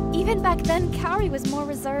 Even back then, Kaori was more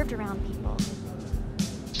reserved around people.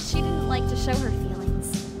 She didn't like to show her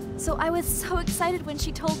feelings. So I was so excited when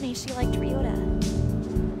she told me she liked Ryota.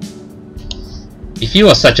 If he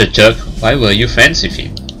was such a jerk, why were you friends with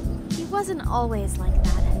him? He wasn't always like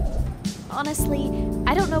that. Honestly,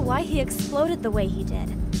 I don't know why he exploded the way he did.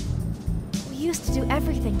 We used to do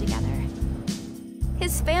everything together.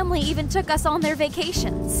 His family even took us on their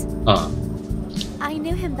vacations. I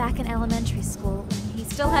knew him back in elementary school when he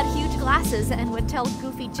still had huge glasses and would tell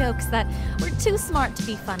goofy jokes that were too smart to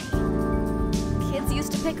be funny. Kids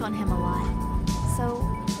used to pick on him a lot. So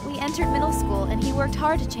we entered middle school and he worked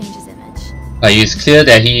hard to change his image. But it's clear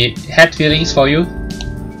that he had feelings for you?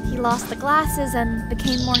 He lost the glasses and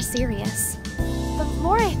became more serious. The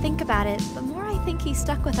more I think about it, the more I think he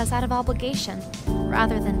stuck with us out of obligation,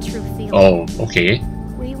 rather than true feeling. Oh, okay.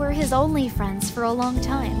 We were his only friends for a long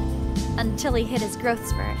time, until he hit his growth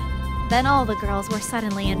spurt. Then all the girls were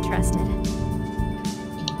suddenly interested.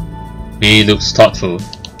 May looks thoughtful.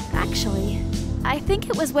 Actually, I think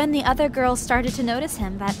it was when the other girls started to notice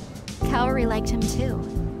him that Kaori liked him too.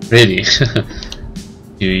 Really?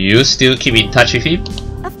 Do you still keep in touch with him?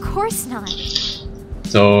 Of course not.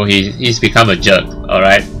 So he's become a jerk,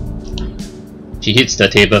 alright? She hits the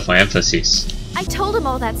table for emphasis. I told him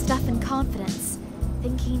all that stuff in confidence,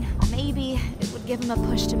 thinking maybe it would give him a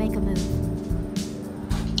push to make a move.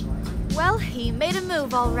 Well, he made a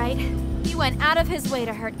move all right. He went out of his way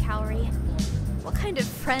to hurt Kaori. What kind of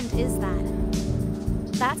friend is that?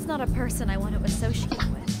 That's not a person I want to associate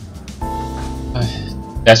with.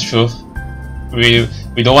 That's true. We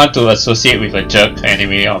don't want to associate with a jerk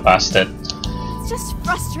anyway or bastard. It's just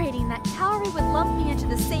frustrating that Kaori would lump me into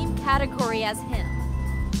the same category as him.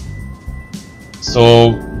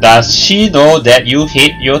 So, does she know that you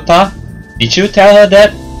hate Ryota? Did you tell her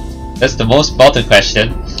that? That's the most important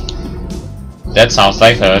question. That sounds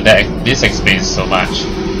like her. This explains so much.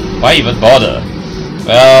 Why even bother?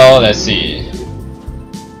 Well, let's see.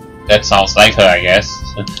 That sounds like her, I guess.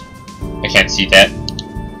 I can see that.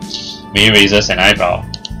 May raises an eyebrow.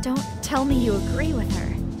 Don't tell me you agree with her.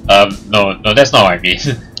 No, that's not what I mean.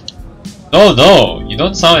 No, you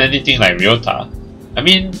don't sound anything like Ryota. I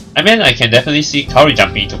mean, I can definitely see Kaori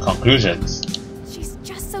jumping to conclusions. She's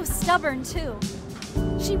just so stubborn too.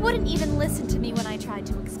 She wouldn't even listen to me when I tried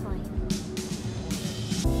to explain.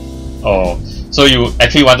 Oh, so you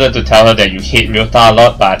actually wanted to tell her that you hate Ryota a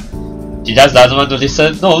lot, but she just doesn't want to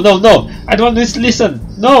listen? No, I don't want to listen,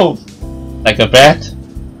 no! Like a brat?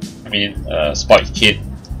 I mean, spoiled kid.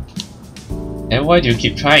 Then why do you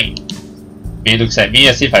keep trying? May looks at me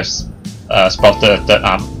as if I've sprouted a third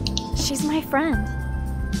arm. She's my friend.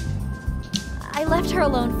 I left her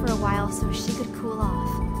alone for a while so she could cool off.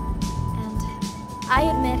 And I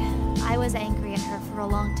admit, I was angry at her for a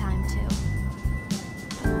long time too.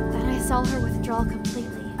 Then I saw her withdraw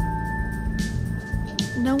completely.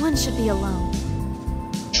 No one should be alone.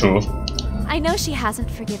 True. I know she hasn't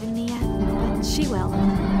forgiven me yet, but she will.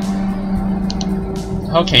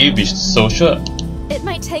 How can you be so sure? It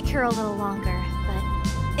might take her a little longer,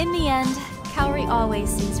 but in the end, Kaori always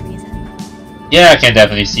sees reason. Yeah, I can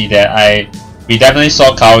definitely see that. We definitely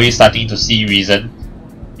saw Kaori starting to see reason.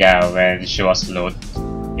 Yeah, when she was alone.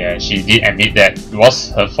 Yeah, she did admit that it was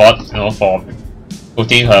her fault, you know, for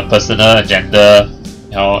putting her personal agenda,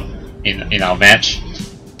 you know, in our match.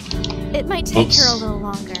 It might take her a little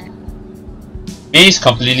longer. Mei is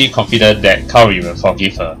completely confident that Kaori will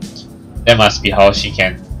forgive her. That must be how she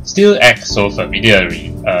can still act so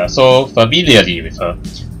familiarly with her,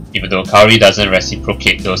 even though Kaori doesn't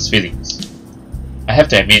reciprocate those feelings. I have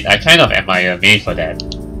to admit, I kind of admire Mei for that.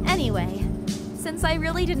 Anyway, since I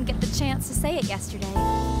really didn't get the chance to say it yesterday,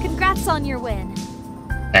 congrats on your win.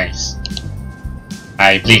 Thanks.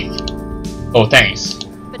 I blink. Oh, thanks.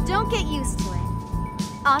 But don't get used to it.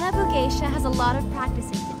 Ana Bugeisha has a lot of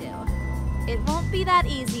practicing to do. It won't be that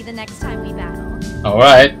easy the next time we battle.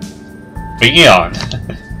 Alright. Bring it on.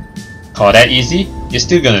 Call that easy? You're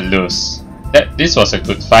still gonna lose. This was a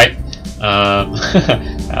good fight.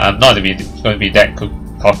 I'm not going to be that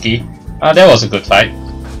cocky. That was a good fight.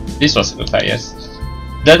 This was a good fight, yes.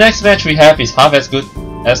 The next match we have is half as good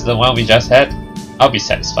as the one we just had. I'll be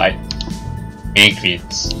satisfied. Mei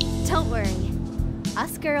grins. Don't worry.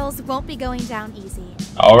 Us girls won't be going down easy.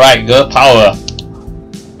 Alright, girl power!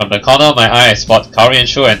 From the corner of my eye, I spot Kaori and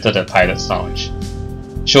Sho enter the pilot's lounge.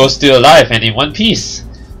 Sho's still alive and in one piece.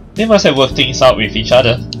 They must have worked things out with each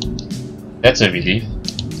other. That's a relief.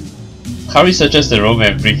 Kaori searches the room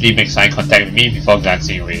and briefly makes eye contact with me before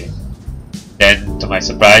glancing away. Then, to my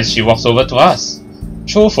surprise, she walks over to us.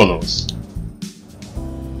 Sho follows.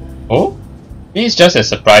 Oh? Mei is just as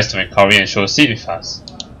surprised when Kaori and Sho sit with us.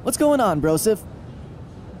 What's going on, Brosif?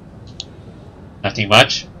 Nothing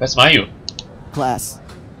much. Where's Mayu? Class.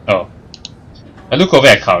 Oh. I look over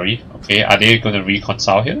at Kaori. Okay, are they gonna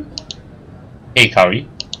reconcile here? Hey, Kaori.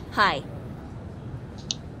 Hi.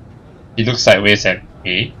 He looks sideways at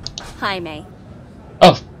Mei. Hi, Mei.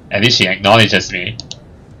 Oh, at least she acknowledges me.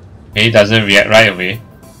 Mei doesn't react right away.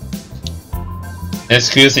 Then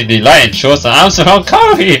squeals in delight and throws her arms around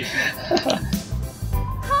Kaori!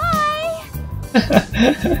 Hi!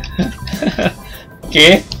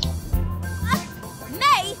 Okay.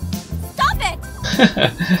 Mei! Stop it!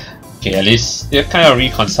 Okay, at least they're kind of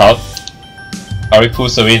reconciled. Kaori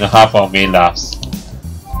pulls away in a half while Mei laughs.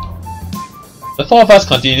 The four of us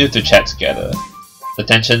continue to chat together. The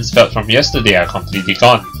tensions felt from yesterday are completely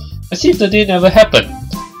gone, as if the day never happened.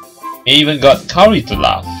 Mei even got Kaori to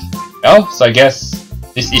laugh. Well, so I guess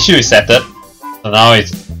this issue is settled. So now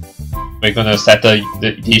we're gonna settle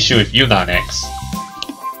the issue with Yuna next.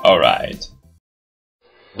 Alright.